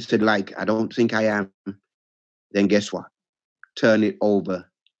 or answered like, I don't think I am, then guess what? Turn it over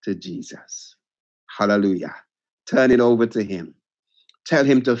to Jesus. Hallelujah. Turn it over to him. Tell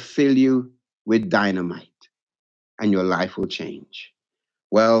him to fill you with dynamite and your life will change.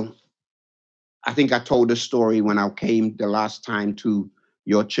 Well, I think I told the story when I came the last time to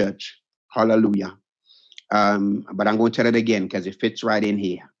your church. Hallelujah. But I'm going to tell it again because it fits right in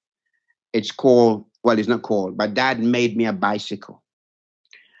here. It's called, well, it's not called, but Dad made me a bicycle.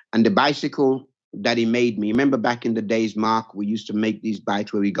 And the bicycle that he made me, remember back in the days, Mark, we used to make these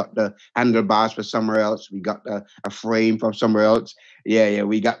bikes where we got the handlebars from somewhere else. We got a frame from somewhere else. Yeah,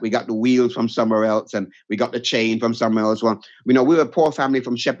 we got the wheels from somewhere else, and we got the chain from somewhere else. Well, we were a poor family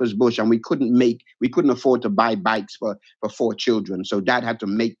from Shepherd's Bush, and we couldn't afford to buy bikes for 4 children. So Dad had to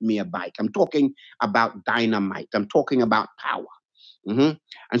make me a bike. I'm talking about dynamite. I'm talking about power.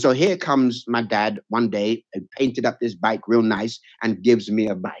 And so here comes my dad one day and painted up this bike real nice and gives me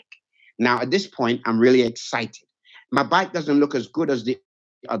a bike. Now, at this point, I'm really excited. My bike doesn't look as good as the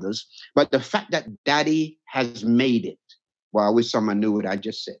others, but the fact that Daddy has made it, well, I wish someone knew what I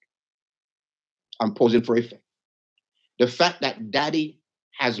just said. I'm pausing for effect. The fact that Daddy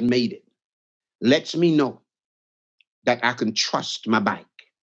has made it lets me know that I can trust my bike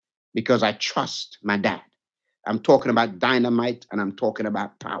because I trust my dad. I'm talking about dynamite and I'm talking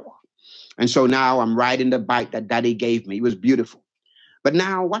about power. And so now I'm riding the bike that Daddy gave me. It was beautiful. But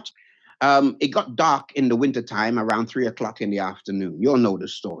now watch. It got dark in the wintertime around 3 o'clock in the afternoon. You'll know the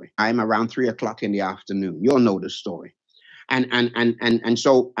story. I'm around 3 o'clock in the afternoon. You'll know the story. And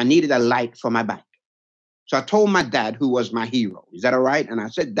so I needed a light for my bike. So I told my dad, who was my hero, is that all right? And I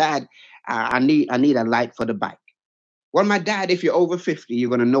said, Dad, I need a light for the bike. Well, my dad, if you're over 50, you're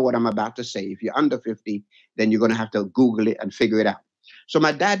going to know what I'm about to say. If you're under 50, then you're going to have to Google it and figure it out. So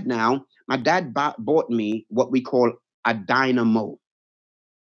my dad bought me what we call a dynamo.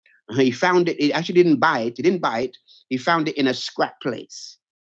 He found it. He actually didn't buy it. He didn't buy it. He found it in a scrap place.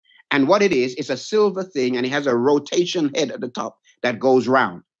 And what it is, it's a silver thing, and it has a rotation head at the top that goes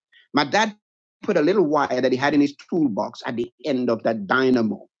round. My dad put a little wire that he had in his toolbox at the end of that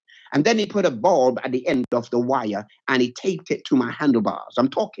dynamo. And then he put a bulb at the end of the wire, and he taped it to my handlebars. I'm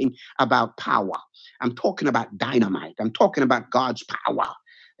talking about power. I'm talking about dynamite. I'm talking about God's power.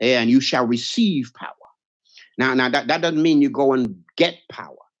 And you shall receive power. Now that doesn't mean you go and get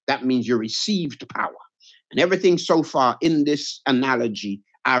power. That means you received power. And everything so far in this analogy,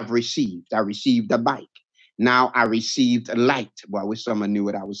 I've received. I received a bike. Now I received a light. Well, I wish someone knew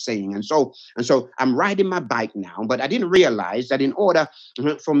what I was saying. And so I'm riding my bike now, but I didn't realize that in order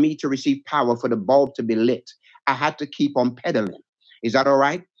for me to receive power for the bulb to be lit, I had to keep on pedaling. Is that all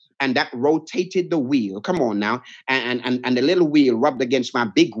right? And that rotated the wheel. Come on now. And the little wheel rubbed against my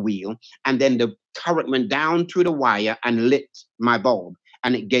big wheel. And then the current went down through the wire and lit my bulb.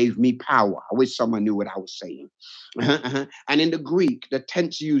 And it gave me power. I wish someone knew what I was saying. And in the Greek, the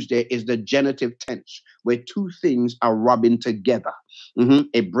tense used there is the genitive tense, where 2 things are rubbing together.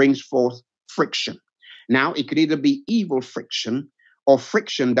 It brings forth friction. Now, it could either be evil friction or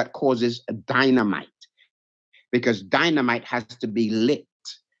friction that causes dynamite, because dynamite has to be lit.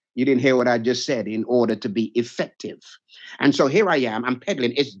 You didn't hear what I just said, in order to be effective. And so here I am, I'm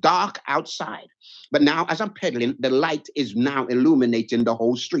pedaling. It's dark outside. But now as I'm pedaling, the light is now illuminating the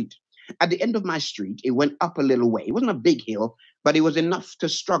whole street. At the end of my street, it went up a little way. It wasn't a big hill, but it was enough to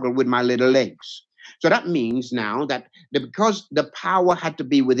struggle with my little legs. So that means now that because the power had to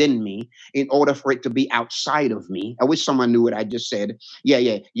be within me in order for it to be outside of me. I wish someone knew what I just said.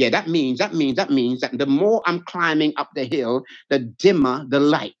 Yeah. That means that the more I'm climbing up the hill, the dimmer the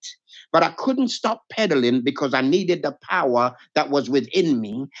light. But I couldn't stop pedaling because I needed the power that was within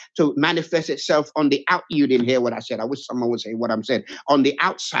me to manifest itself on the out. You didn't hear what I said. I wish someone would say what I'm saying. On the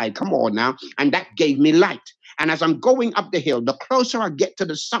outside, come on now. And that gave me light. And as I'm going up the hill, the closer I get to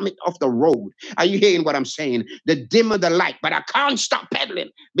the summit of the road, are you hearing what I'm saying? The dimmer the light. But I can't stop pedaling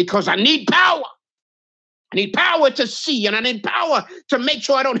because I need power. I need power to see, and I need power to make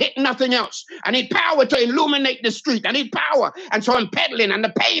sure I don't hit nothing else. I need power to illuminate the street. I need power. And so I'm pedaling, and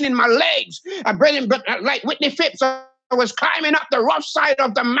the pain in my legs, I'm breathing, but like Whitney Phipps, I was climbing up the rough side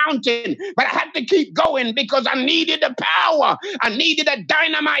of the mountain, but I had to keep going because I needed the power. I needed a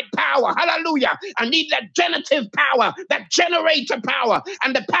dynamite power. Hallelujah. I needed that genitive power, that generator power.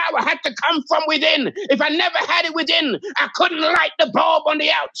 And the power had to come from within. If I never had it within, I couldn't light the bulb on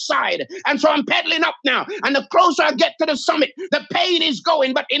the outside. And so I'm pedaling up now. And the closer I get to the summit, the pain is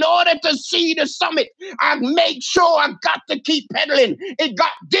going. But in order to see the summit, I made sure I got to keep pedaling. It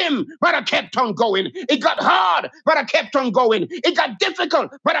got dim, but I kept on going. It got hard, but I kept kept on going. It got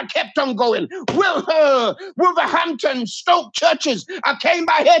difficult, but I kept on going. Wolverhampton, Stoke churches, I came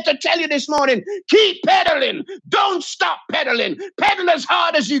by here to tell you this morning, keep pedaling. Don't stop pedaling. Pedal as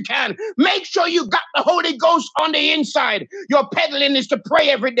hard as you can. Make sure you got the Holy Ghost on the inside. Your pedaling is to pray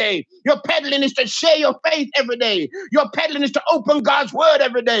every day. Your pedaling is to share your faith every day. Your pedaling is to open God's word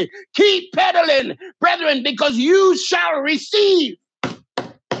every day. Keep pedaling, brethren, because you shall receive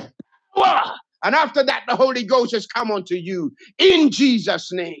power. And after that, the Holy Ghost has come unto you in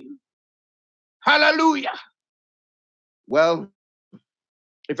Jesus' name. Hallelujah. Well,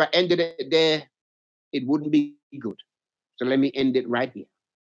 if I ended it there, it wouldn't be good. So let me end it right here.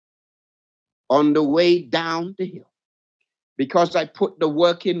 On the way down the hill, because I put the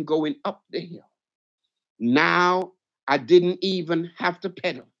work in going up the hill, now I didn't even have to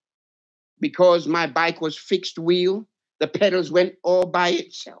pedal. Because my bike was fixed wheel, the pedals went all by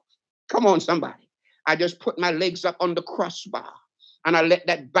itself. Come on, somebody. I just put my legs up on the crossbar and I let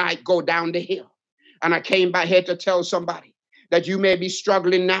that bike go down the hill. And I came by here to tell somebody that you may be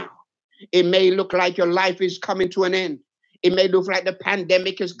struggling now. It may look like your life is coming to an end. It may look like the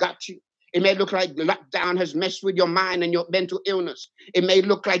pandemic has got you. It may look like lockdown has messed with your mind and your mental illness. It may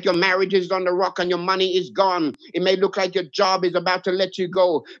look like your marriage is on the rock and your money is gone. It may look like your job is about to let you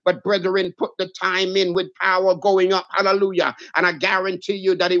go. But brethren, put the time in with power going up. Hallelujah. And I guarantee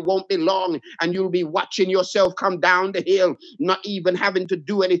you that it won't be long and you'll be watching yourself come down the hill, not even having to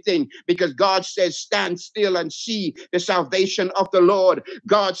do anything, because God says, stand still and see the salvation of the Lord.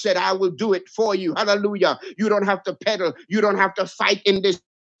 God said, I will do it for you. Hallelujah. You don't have to pedal. You don't have to fight in this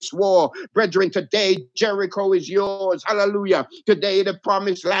war. Brethren, today Jericho is yours. Hallelujah. Today the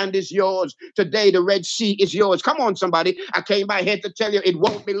promised land is yours. Today the Red Sea is yours. Come on, somebody. I came by here to tell you it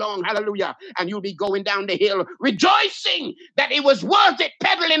won't be long. Hallelujah. And you'll be going down the hill rejoicing that it was worth it,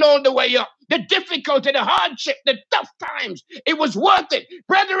 pedaling all the way up. The difficulty, the hardship, the tough times, it was worth it.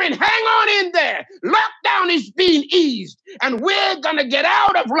 Brethren, hang on in there. Lockdown is being eased, and we're going to get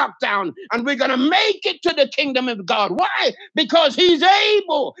out of lockdown, and we're going to make it to the kingdom of God. Why? Because he's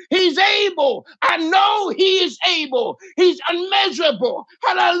able. He's able. I know he is able. He's unmeasurable.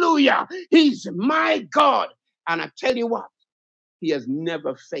 Hallelujah. He's my God. And I tell you what, he has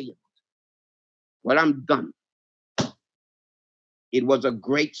never failed. Well, I'm done. It was a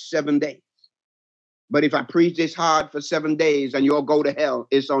great 7 days. But if I preach this hard for 7 days and you'll go to hell,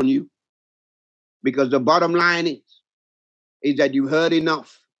 it's on you. Because the bottom line is that you heard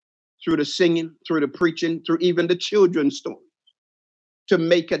enough through the singing, through the preaching, through even the children's stories to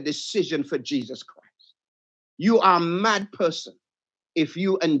make a decision for Jesus Christ. You are a mad person if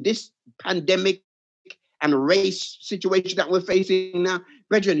you, in this pandemic and race situation that we're facing now,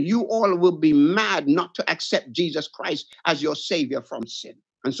 brethren, you all will be mad not to accept Jesus Christ as your savior from sin.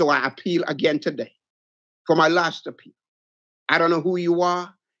 And so I appeal again today. For my last appeal, I don't know who you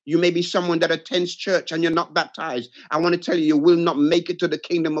are. You may be someone that attends church and you're not baptized. I want to tell you, you will not make it to the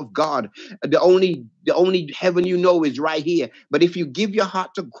kingdom of God. The only heaven you know is right here. But if you give your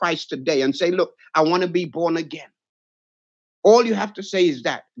heart to Christ today and say, look, I want to be born again, all you have to say is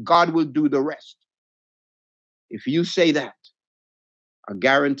that God will do the rest. If you say that, I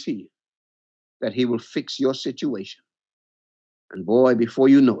guarantee you that he will fix your situation. And boy, before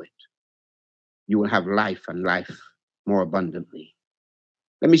you know it, you will have life and life more abundantly.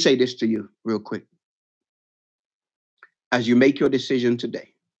 Let me say this to you real quick. As you make your decision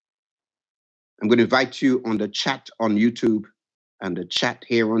today, I'm going to invite you on the chat on YouTube and the chat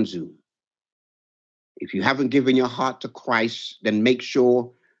here on Zoom. If you haven't given your heart to Christ, then make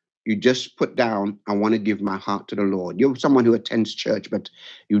sure you just put down, I want to give my heart to the Lord. You're someone who attends church, but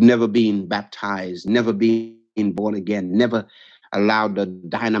you've never been baptized, never been born again, never allowed the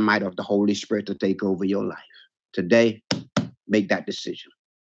dynamite of the Holy Spirit to take over your life. Today, make that decision.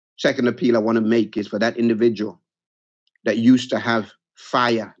 Second appeal I want to make is for that individual that used to have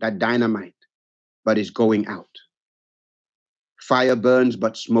fire, that dynamite, but is going out. Fire burns,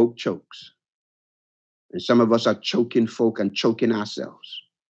 but smoke chokes. And some of us are choking folk and choking ourselves.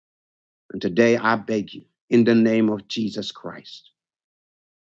 And today I beg you, in the name of Jesus Christ,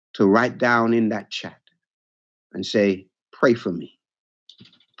 to write down in that chat and say, pray for me.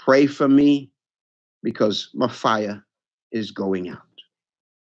 Pray for me because my fire is going out.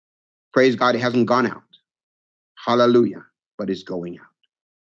 Praise God, it hasn't gone out. Hallelujah, but it's going out.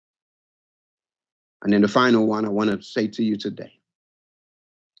 And then the final one I want to say to you today.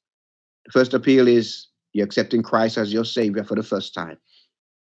 The first appeal is you're accepting Christ as your Savior for the first time.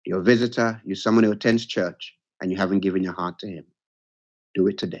 You're a visitor, you're someone who attends church, and you haven't given your heart to him. Do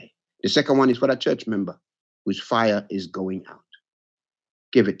it today. The second one is for that church member whose fire is going out.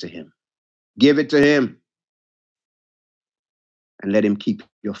 Give it to him. Give it to him. and let him keep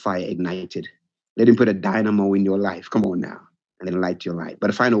your fire ignited. Let him put a dynamo in your life. Come on now. And then light your light. But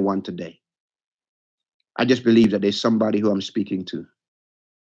a final one today. I just believe that there's somebody who I'm speaking to.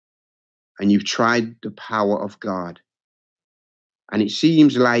 And you've tried the power of God. And it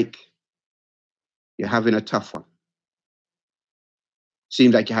seems like you're having a tough one.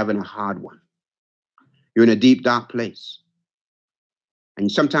 Seems like you're having a hard one. You're in a deep, dark place.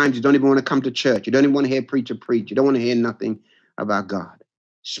 And sometimes you don't even want to come to church. You don't even want to hear preacher preach. You don't want to hear nothing about God.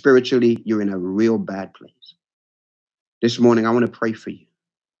 Spiritually, you're in a real bad place. This morning, I want to pray for you.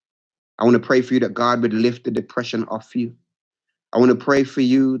 I want to pray for you that God would lift the depression off you. I want to pray for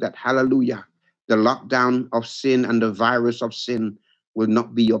you that, hallelujah, the lockdown of sin and the virus of sin will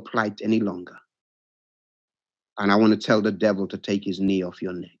not be your plight any longer. And I want to tell the devil to take his knee off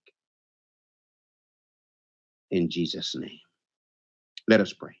your neck. In Jesus' name. Let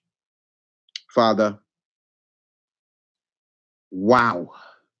us pray. Father, wow,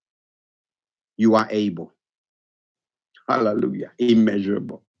 you are able. Hallelujah,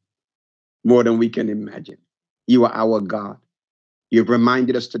 immeasurable, more than we can imagine. You are our God. You've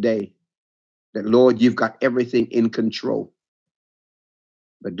reminded us today that, Lord, you've got everything in control.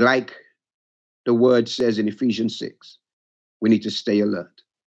 But like the word says in Ephesians 6, we need to stay alert.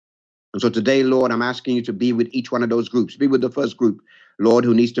 And so today, Lord, I'm asking you to be with each one of those groups. Be with the first group, Lord,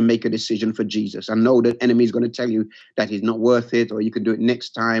 who needs to make a decision for Jesus. I know the enemy is going to tell you that he's not worth it, or you can do it next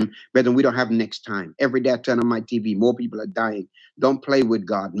time. Brethren, we don't have next time. Every day I turn on my TV, more people are dying. Don't play with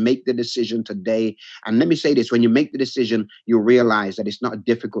God. Make the decision today. And let me say this, when you make the decision, you'll realize that it's not a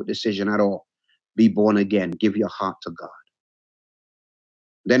difficult decision at all. Be born again. Give your heart to God.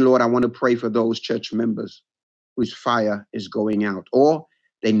 Then, Lord, I want to pray for those church members whose fire is going out, or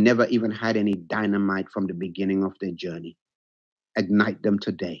they never even had any dynamite from the beginning of their journey. Ignite them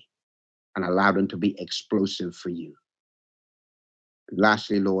today and allow them to be explosive for you. And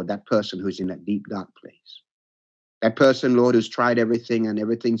lastly, Lord, that person who's in that deep, dark place. That person, Lord, who's tried everything and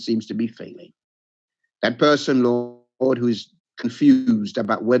everything seems to be failing. That person, Lord, who's confused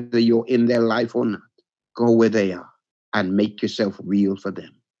about whether you're in their life or not. Go where they are and make yourself real for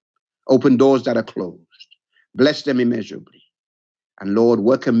them. Open doors that are closed. Bless them immeasurably. And Lord,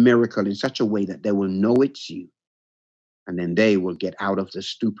 work a miracle in such a way that they will know it's you. And then they will get out of the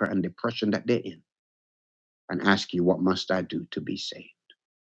stupor and depression that they're in and ask you, what must I do to be saved?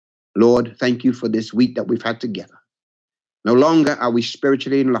 Lord, thank you for this week that we've had together. No longer are we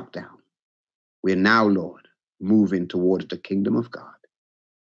spiritually in lockdown. We're now, Lord, moving towards the kingdom of God.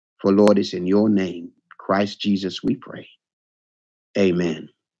 For Lord, it's in your name, Christ Jesus, we pray. Amen,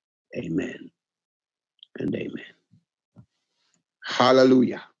 amen, and amen.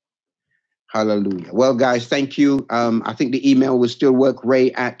 Hallelujah. Hallelujah. Well, guys, thank you. I think the email will still work,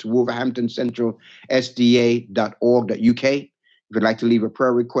 ray@wolverhamptoncentralsda.org.uk. If you'd like to leave a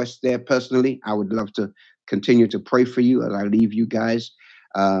prayer request there personally, I would love to continue to pray for you as I leave you guys.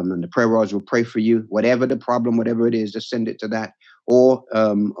 And the prayer warriors will pray for you. Whatever the problem, whatever it is, just send it to that. Or,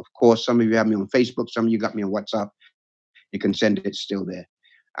 of course, some of you have me on Facebook. Some of you got me on WhatsApp. You can send it still there.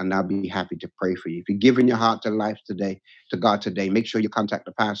 And I'll be happy to pray for you. If you're giving your heart to life today, to God today, make sure you contact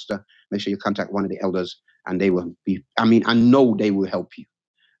the pastor. Make sure you contact one of the elders, and they will be, I know they will help you,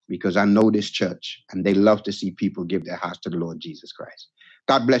 because I know this church and they love to see people give their hearts to the Lord Jesus Christ.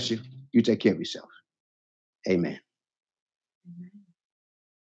 God bless you. You take care of yourself. Amen.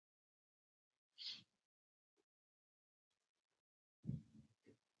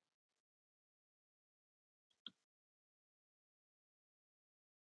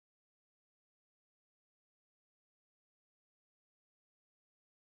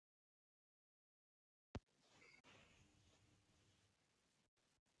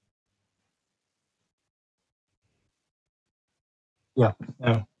 Yeah.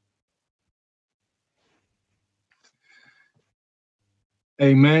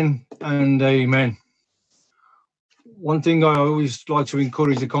 Amen and amen. One thing I always like to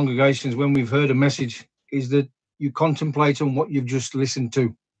encourage the congregations when we've heard a message is that you contemplate on what you've just listened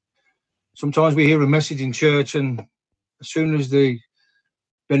to. Sometimes we hear a message in church, and as soon as the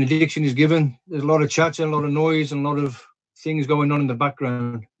benediction is given, there's a lot of chatter, a lot of noise, and a lot of things going on in the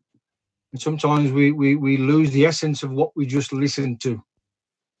background. And sometimes we lose the essence of what we just listened to.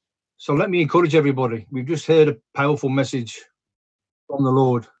 So let me encourage everybody. We've just heard a powerful message from the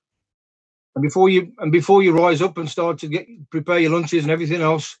Lord. And before you rise up and start to prepare your lunches and everything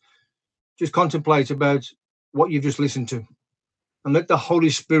else, just contemplate about what you've just listened to. And let the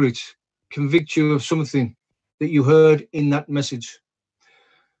Holy Spirit convict you of something that you heard in that message.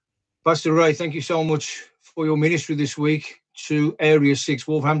 Pastor Ray, thank you so much for your ministry this week to Area 6,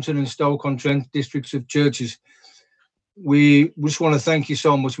 Wolverhampton and Stoke-on-Trent districts of churches. we just want to thank you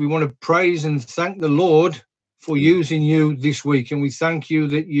so much. We want to praise and thank the Lord for using you this week. And we thank you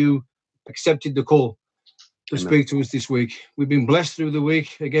that you accepted the call to speak to us this week. We've been blessed through the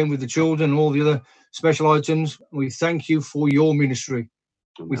week, again, with the children and all the other special items. We thank you for your ministry.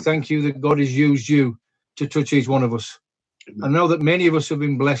 We thank you that God has used you to touch each one of us. I know that many of us have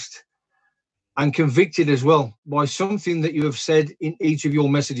been blessed and convicted as well by something that you have said in each of your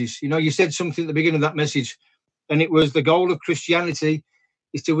messages. You know, you said something at the beginning of that message, and it was the goal of Christianity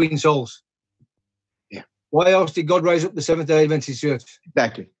is to win souls. Yeah. Why else did God raise up the Seventh-day Adventist Church?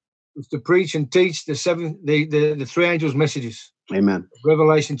 Exactly. It was to preach and teach the three angels' messages. Amen.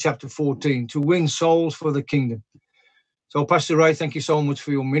 Revelation chapter 14, to win souls for the kingdom. So, Pastor Ray, thank you so much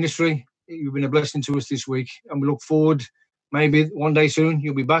for your ministry. You've been a blessing to us this week, and we look forward, maybe one day soon,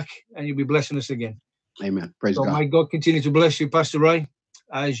 you'll be back and you'll be blessing us again. Amen. Praise so God. May God continue to bless you, Pastor Ray,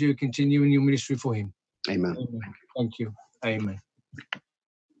 as you continue in your ministry for him. Amen. Amen. Thank you. Amen.